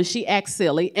Ball when she acts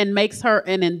silly and makes her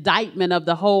an indictment of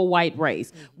the whole white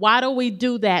race. Why do we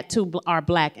do that to our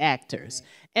black actors?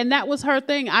 And that was her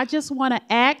thing. I just want to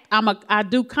act. I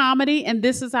do comedy, and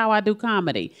this is how I do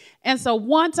comedy. And so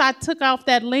once I took off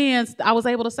that lens, I was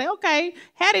able to say, okay,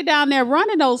 Hattie down there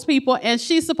running those people, and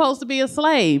she's supposed to be a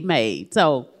slave maid.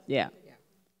 So, yeah.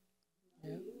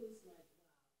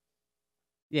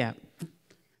 Yeah.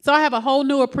 So I have a whole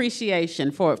new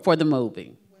appreciation for the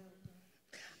movie.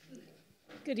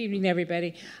 Good evening,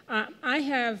 everybody. I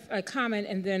have a comment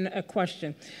and then a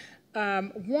question.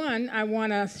 One, I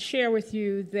want to share with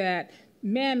you that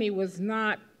Mammy was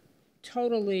not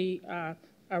totally a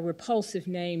repulsive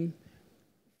name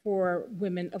for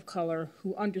women of color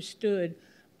who understood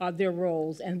their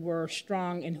roles and were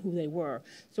strong in who they were.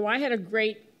 So I had a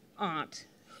great aunt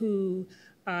who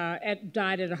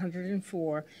died at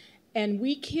 104, and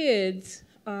we kids,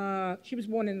 she was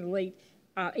born in the late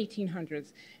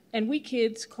 1800s, and we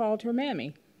kids called her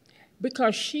Mammy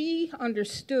because she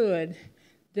understood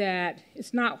that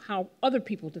it's not how other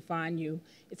people define you,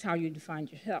 it's how you define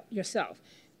yourself.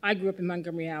 I grew up in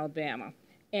Montgomery, Alabama,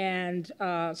 and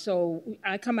so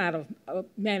I come out of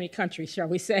Mammy country, shall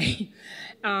we say.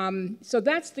 So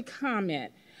that's the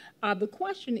comment. The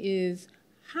question is,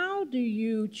 how do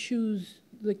you choose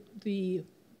the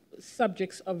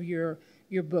subjects of your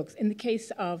books? In the case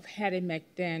of Hattie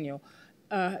McDaniel,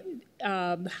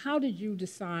 how did you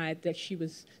decide that she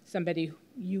was somebody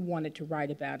you wanted to write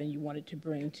about and you wanted to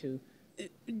bring to?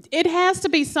 It has to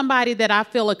be somebody that I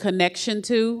feel a connection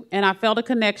to, and I felt a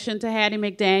connection to Hattie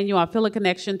McDaniel. I feel a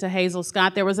connection to Hazel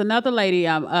Scott. There was another lady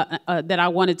that I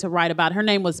wanted to write about. Her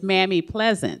name was Mammy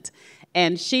Pleasant,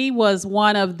 and she was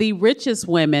one of the richest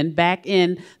women back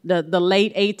in the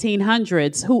late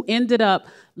 1800s who ended up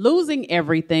losing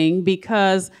everything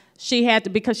because she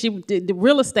did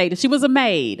real estate. She was a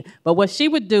maid, but what she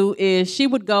would do is she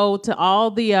would go to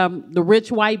all the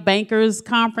rich white bankers'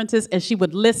 conferences, and she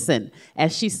would listen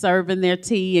as she's serving their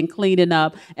tea and cleaning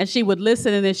up, and she would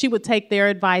listen, and then she would take their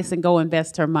advice and go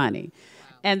invest her money.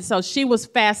 And so she was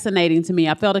fascinating to me.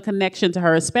 I felt a connection to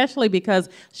her, especially because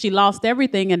she lost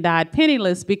everything and died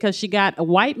penniless because she got a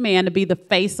white man to be the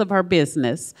face of her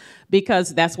business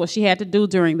because that's what she had to do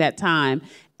during that time.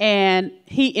 And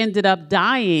he ended up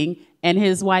dying, and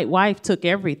his white wife took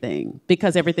everything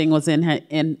because everything was in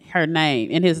her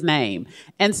name, in his name.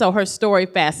 And so her story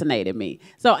fascinated me.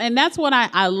 So, and that's what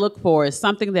I look for, is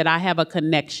something that I have a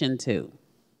connection to.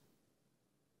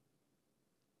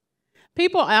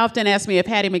 People often ask me if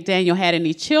Hattie McDaniel had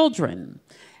any children,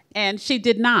 and she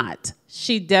did not.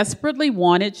 She desperately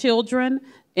wanted children.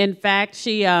 In fact,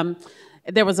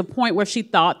 there was a point where she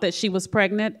thought that she was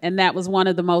pregnant, and that was one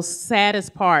of the most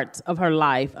saddest parts of her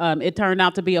life. It turned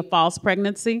out to be a false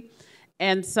pregnancy,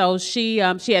 and so she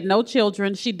had no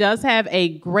children. She does have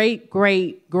a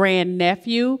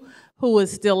great-great-grandnephew who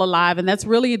is still alive, and that's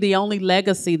really the only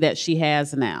legacy that she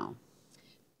has now.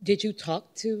 Did you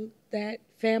talk to that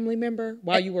family member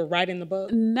while you were writing the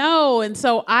book? No, and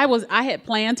so I had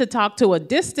planned to talk to a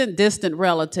distant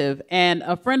relative, and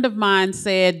a friend of mine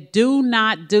said, do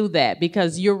not do that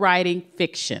because you're writing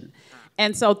fiction.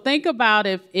 And so think about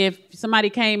if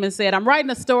somebody came and said, I'm writing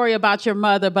a story about your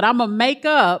mother, but I'm gonna make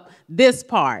up this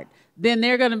part. Then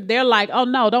they're like, oh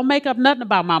no, don't make up nothing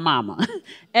about my mama.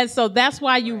 And so that's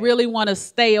why you really want to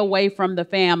stay away from the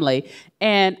family.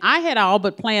 And I had all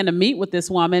but planned to meet with this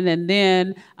woman, and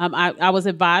then I was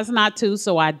advised not to,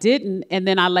 so I didn't. And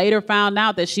then I later found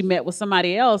out that she met with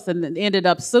somebody else and then ended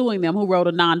up suing them, who wrote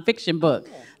a nonfiction book.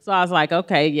 So I was like,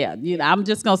 okay, yeah, I'm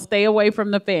just gonna stay away from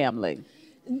the family.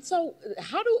 And so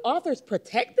how do authors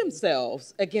protect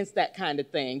themselves against that kind of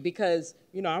thing? Because,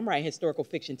 I'm writing historical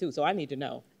fiction too, so I need to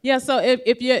know. Yeah, so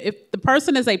if the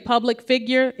person is a public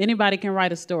figure, anybody can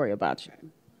write a story about you.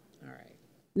 All right.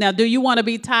 Now, do you want to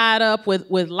be tied up with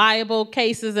liable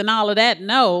cases and all of that?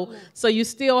 No. So you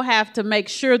still have to make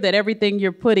sure that everything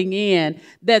you're putting in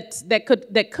that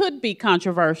could be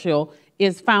controversial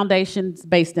is foundations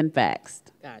based in facts.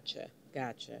 Gotcha.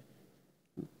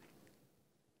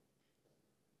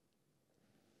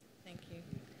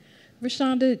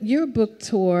 ReShonda, your book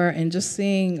tour and just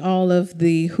seeing all of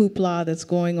the hoopla that's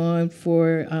going on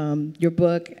for your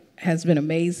book has been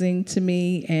amazing to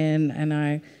me, and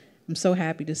I'm so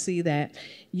happy to see that.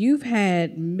 You've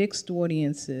had mixed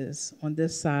audiences on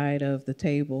this side of the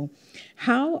table.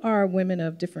 How are women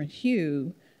of different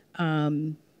hue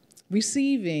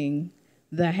receiving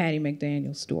the Hattie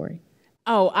McDaniel story?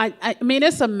 Oh, I mean,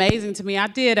 it's amazing to me. I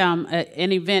did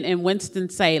an event in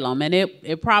Winston-Salem, and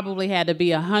it probably had to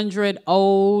be 100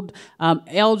 old,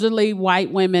 elderly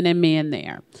white women and men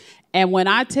there. And when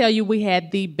I tell you we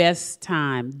had the best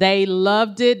time, they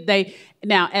loved it.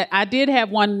 Now, I did have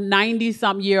one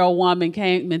 90-something-year-old woman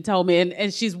came and told me,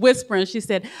 and she's whispering, she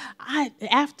said,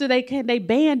 after they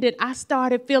banned it, I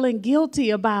started feeling guilty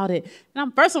about it.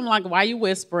 And I'm like, why are you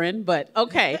whispering? But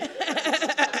okay.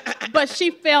 But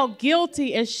she felt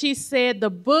guilty, and she said the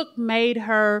book made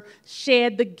her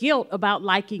shed the guilt about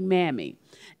liking Mammy.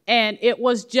 And it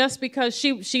was just because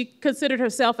she considered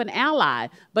herself an ally.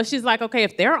 But she's like, okay,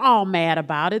 if they're all mad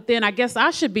about it, then I guess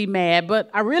I should be mad. But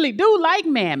I really do like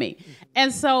Mammy.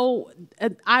 And so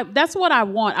that's what I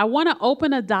want. I want to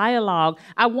open a dialogue.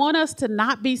 I want us to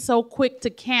not be so quick to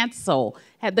cancel,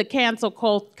 have the cancel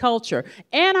culture.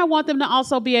 And I want them to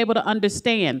also be able to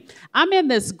understand. I'm in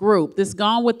this group, this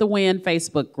Gone with the Wind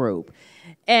Facebook group.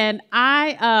 And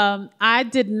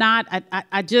I've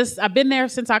been there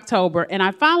since October, and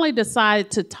I finally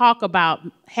decided to talk about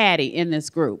Hattie in this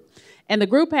group. And the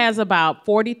group has about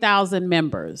 40,000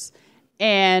 members.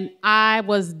 And I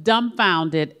was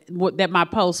dumbfounded that my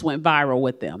post went viral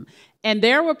with them. And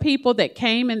there were people that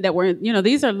came and that were,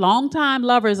 these are longtime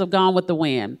lovers of Gone with the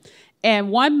Wind. And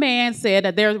one man said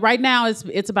that right now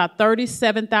it's about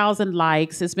 37,000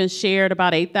 likes. It's been shared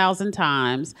about 8,000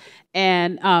 times.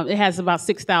 And it has about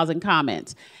 6,000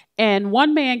 comments. And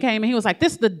one man came and he was like,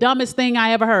 this is the dumbest thing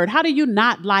I ever heard. How do you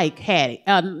not like Hattie,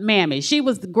 Mammy? She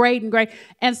was great and great.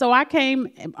 And so I came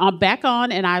back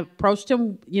on and I approached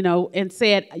him, and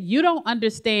said, you don't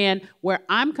understand where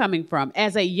I'm coming from.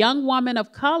 As a young woman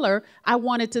of color, I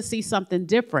wanted to see something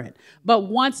different. But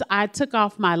once I took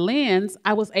off my lens,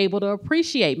 I was able to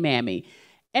appreciate Mammy.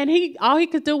 And all he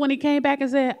could do when he came back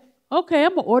and said, okay,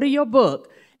 I'm gonna order your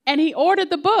book. And he ordered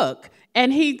the book.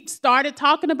 And he started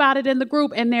talking about it in the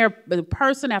group, and they're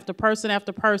person after person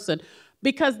after person,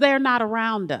 because they're not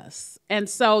around us. And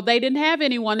so they didn't have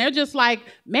anyone. They're just like,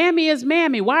 Mammy is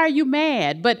Mammy. Why are you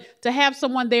mad? But to have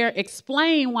someone there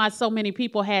explain why so many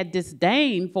people had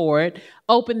disdain for it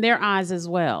opened their eyes as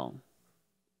well.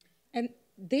 And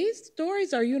these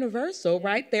stories are universal,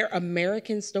 right? They're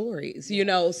American stories,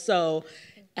 so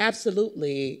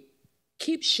absolutely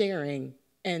keep sharing.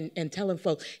 And telling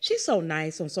folks, she's so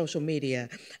nice on social media.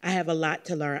 I have a lot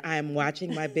to learn. I am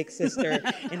watching my big sister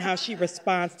and how she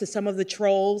responds to some of the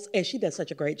trolls, and she does such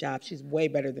a great job. She's way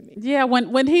better than me. Yeah,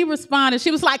 when he responded,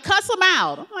 she was like, cuss him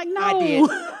out. I'm like, no.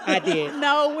 I did.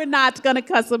 No, we're not going to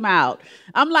cuss him out.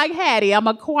 I'm like, Hattie, I'm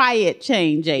a quiet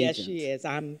change agent. Yes, she is.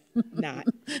 I'm not.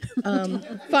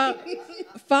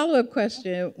 Follow-up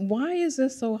question, why is it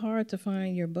so hard to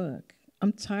find your book?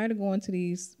 I'm tired of going to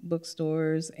these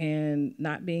bookstores and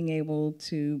not being able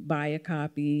to buy a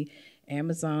copy,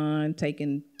 Amazon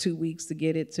taking 2 weeks to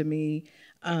get it to me.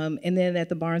 And then at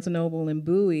the Barnes & Noble in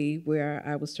Bowie, where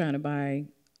I was trying to buy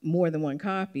more than one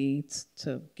copy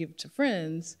to give to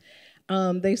friends,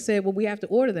 they said, well, we have to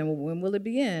order them. Well, when will it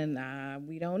be in?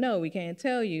 We don't know. We can't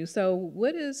tell you. So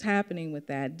what is happening with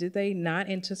that? Did they not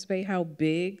anticipate how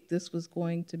big this was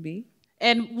going to be?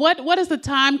 And what is the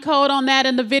time code on that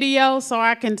in the video so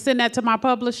I can send that to my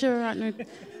publisher?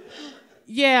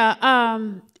 Yeah,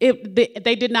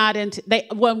 they did not.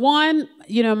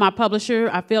 My publisher,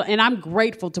 I feel, and I'm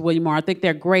grateful to William Morrow. I think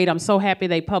they're great. I'm so happy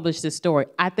they published this story.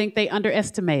 I think they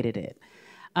underestimated it.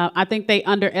 I think they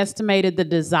underestimated the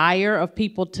desire of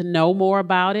people to know more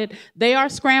about it. They are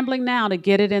scrambling now to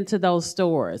get it into those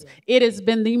stores. It has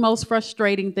been the most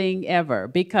frustrating thing ever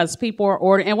because people are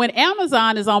ordering. And when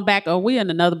Amazon is on back, we're in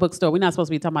another bookstore. We're not supposed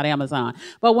to be talking about Amazon.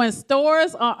 But when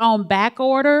stores are on back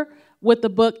order with the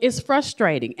book, it's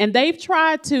frustrating. And they've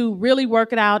tried to really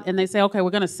work it out. And they say, okay, we're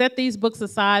going to set these books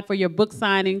aside for your book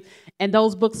signing. And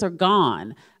those books are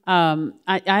gone.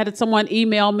 I had someone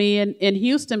email me in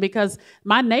Houston because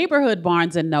my neighborhood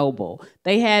Barnes & Noble,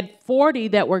 they had 40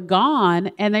 that were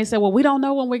gone, and they said, well, we don't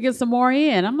know when we get some more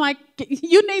in. I'm like,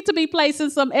 you need to be placing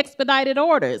some expedited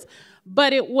orders.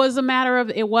 But it was a matter of,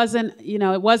 it wasn't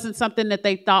something that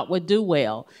they thought would do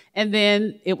well. And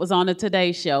then it was on the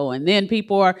Today Show, and then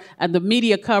the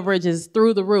media coverage is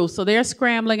through the roof. So they're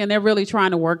scrambling, and they're really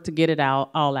trying to work to get it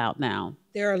all out now.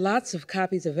 There are lots of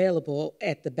copies available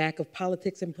at the back of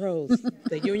Politics and Prose,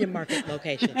 the Union Market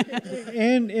location.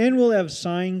 And we'll have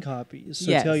signed copies,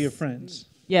 so Yes. tell your friends.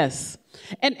 Yes.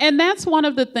 And that's one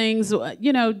of the things,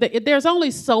 there's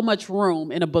only so much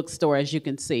room in a bookstore, as you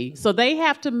can see. So they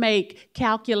have to make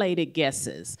calculated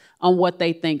guesses on what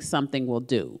they think something will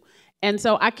do. And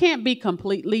so I can't be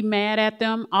completely mad at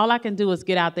them. All I can do is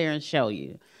get out there and show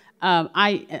you.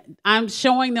 I'm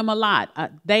showing them a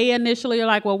lot. They initially are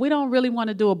like, well, we don't really want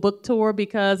to do a book tour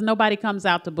because nobody comes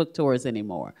out to book tours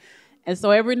anymore. And so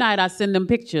every night I send them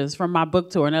pictures from my book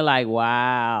tour, and they're like,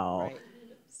 wow. Right.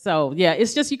 So, yeah,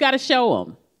 it's just you got to show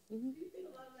them. Do you think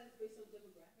a lot of that's based on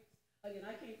demographics? Again,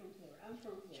 I came from Florida. I'm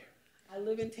from Florida. I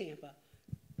live in Tampa.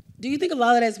 Do you think a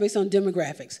lot of that's based on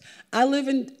demographics?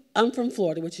 I'm from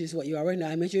Florida, which is what you already know.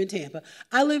 I met you in Tampa.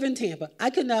 I live in Tampa. I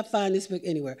could not find this book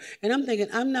anywhere. And I'm thinking,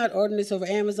 I'm not ordering this over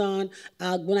Amazon.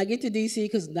 When I get to D.C.,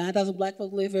 because 9,000 black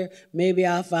folk live here, maybe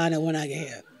I'll find it when I get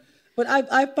here.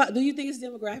 But do you think it's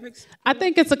demographics? I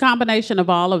think it's a combination of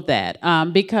all of that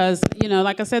because,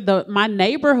 like I said, my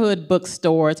neighborhood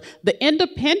bookstores, the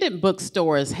independent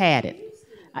bookstores had it.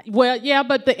 Well, yeah,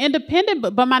 but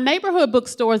but my neighborhood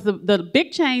bookstores, the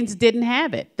big chains didn't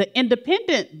have it. The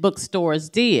independent bookstores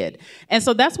did. And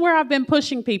so that's where I've been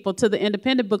pushing people to the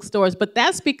independent bookstores, but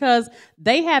that's because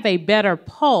they have a better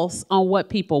pulse on what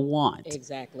people want.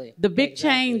 Exactly. The big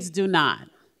chains do not.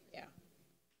 Yeah.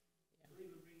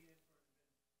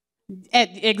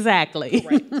 Exactly.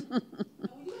 Right.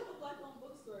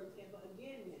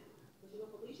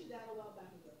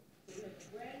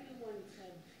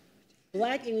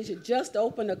 Black English had just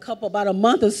opened about a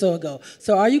month or so ago.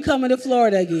 So are you coming to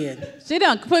Florida again? She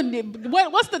done put,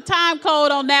 what's the time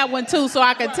code on that one too, so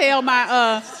I can tell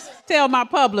my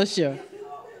publisher.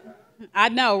 I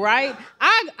know, right?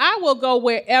 I will go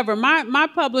wherever. My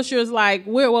publisher is like,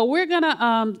 we're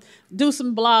gonna do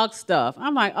some blog stuff.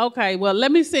 I'm like, okay, well,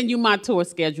 let me send you my tour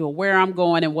schedule, where I'm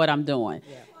going and what I'm doing.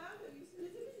 Yeah.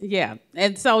 Yeah,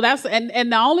 and so that's and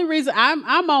the only reason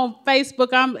I'm on Facebook,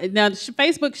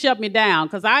 Facebook shut me down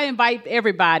because I invite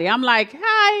everybody. I'm like,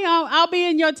 hi, I'll be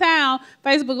in your town.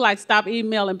 Facebook like, stop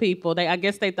emailing people. I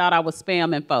guess they thought I was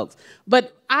spamming folks,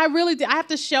 but I have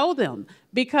to show them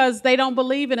because they don't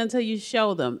believe it until you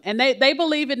show them, and they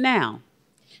believe it now.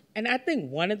 And I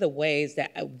think one of the ways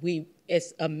that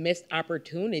it's a missed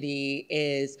opportunity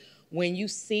is when you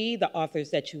see the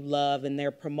authors that you love and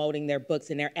they're promoting their books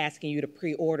and they're asking you to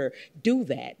pre-order, do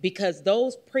that, because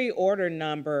those pre-order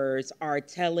numbers are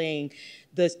telling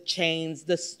the chains,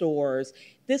 the stores,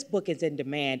 this book is in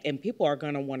demand and people are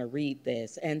going to want to read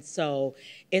this. And so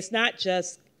it's not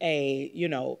just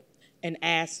an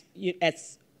ask,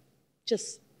 it's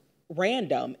just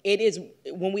random. It is,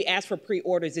 when we ask for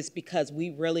pre-orders, it's because we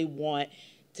really want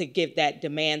to give that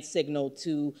demand signal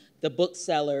to the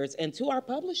booksellers and to our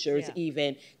publishers,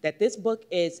 even, that this book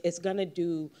is going to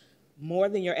do more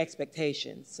than your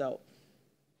expectations. So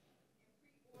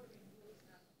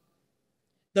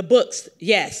the books,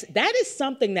 yes, that is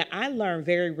something that I learned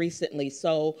very recently.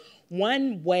 So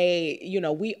one way,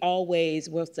 we always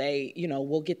will say,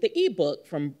 we'll get the ebook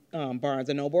from Barnes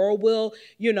 & Noble, or we'll,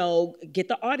 get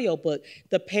the audiobook.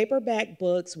 The paperback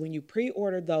books, when you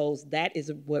pre-order those, that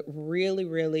is what really,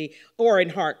 really, or in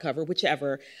hardcover,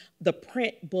 whichever, the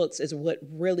print books is what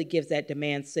really gives that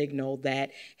demand signal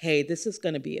that, hey, this is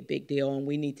going to be a big deal and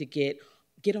we need to get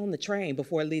on the train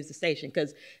before it leaves the station.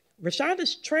 Because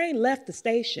ReShonda's train left the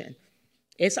station.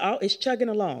 It's chugging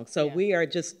along. So we are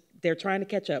they're trying to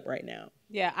catch up right now.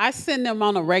 Yeah, I send them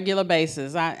on a regular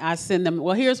basis. I send them,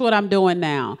 well, here's what I'm doing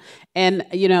now. And,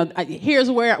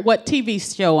 here's what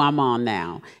TV show I'm on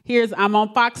now. I'm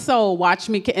on Fox Soul, watch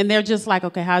me. And they're just like,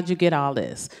 okay, how'd you get all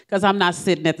this? Because I'm not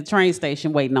sitting at the train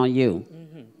station waiting on you.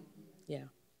 Mm-hmm. Yeah.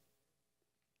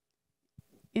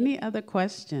 Any other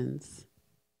questions?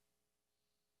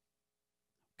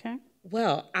 Okay.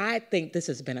 Well, I think this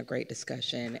has been a great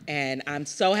discussion, and I'm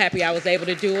so happy I was able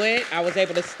to do it. I was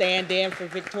able to stand in for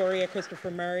Victoria Christopher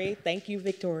Murray. Thank you,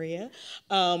 Victoria,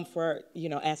 for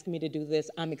asking me to do this.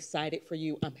 I'm excited for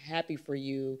you. I'm happy for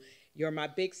you. You're my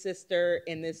big sister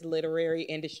in this literary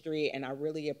industry, and I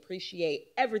really appreciate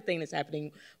everything that's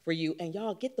happening for you. And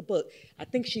y'all, get the book. I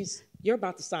think you're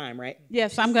about to sign, right?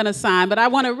 Yes, I'm going to sign, but I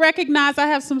want to recognize I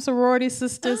have some sorority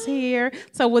sisters here.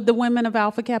 So would the women of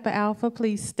Alpha Kappa Alpha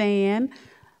please stand?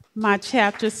 My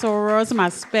chapter sorors, my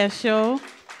special.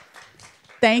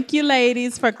 Thank you,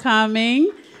 ladies, for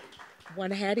coming.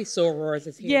 One of Hattie's sorors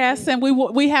is here. Yes, too. and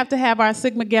we have to have our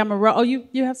Sigma Gamma Rho. Oh, you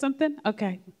have something?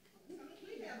 Okay.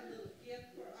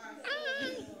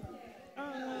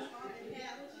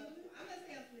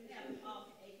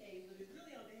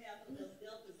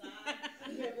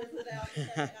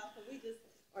 Alpha. We just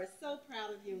are so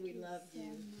proud of you and we love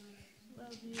you.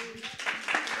 Love you.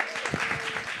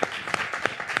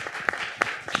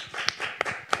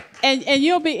 And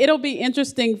it'll be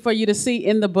interesting for you to see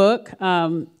in the book.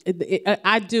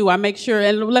 I make sure,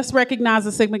 and let's recognize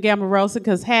the Sigma Gamma Rho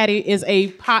because Hattie is a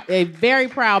very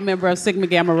proud member of Sigma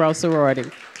Gamma Rho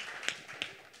sorority.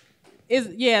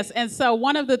 Yes, and so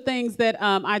one of the things that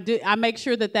I make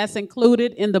sure that that's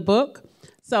included in the book.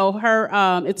 So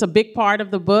it's a big part of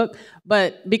the book,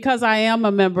 but because I am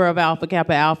a member of Alpha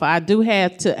Kappa Alpha, I do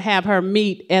have to have her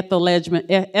meet Ethel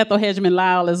Hedgeman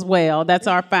Lyle as well. That's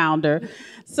our founder.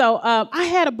 So I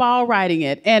had a ball writing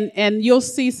it, and you'll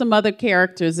see some other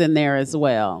characters in there as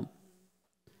well.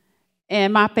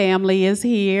 And my family is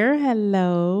here.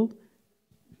 Hello.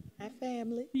 Hi,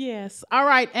 family. Yes. All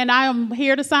right, and I am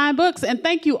here to sign books, and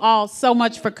thank you all so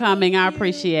much for coming. I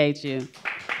appreciate you.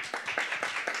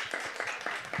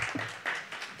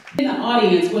 In the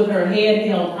audience with her head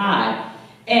held high,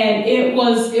 and it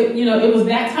was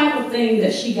that type of thing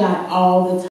that she got all the time.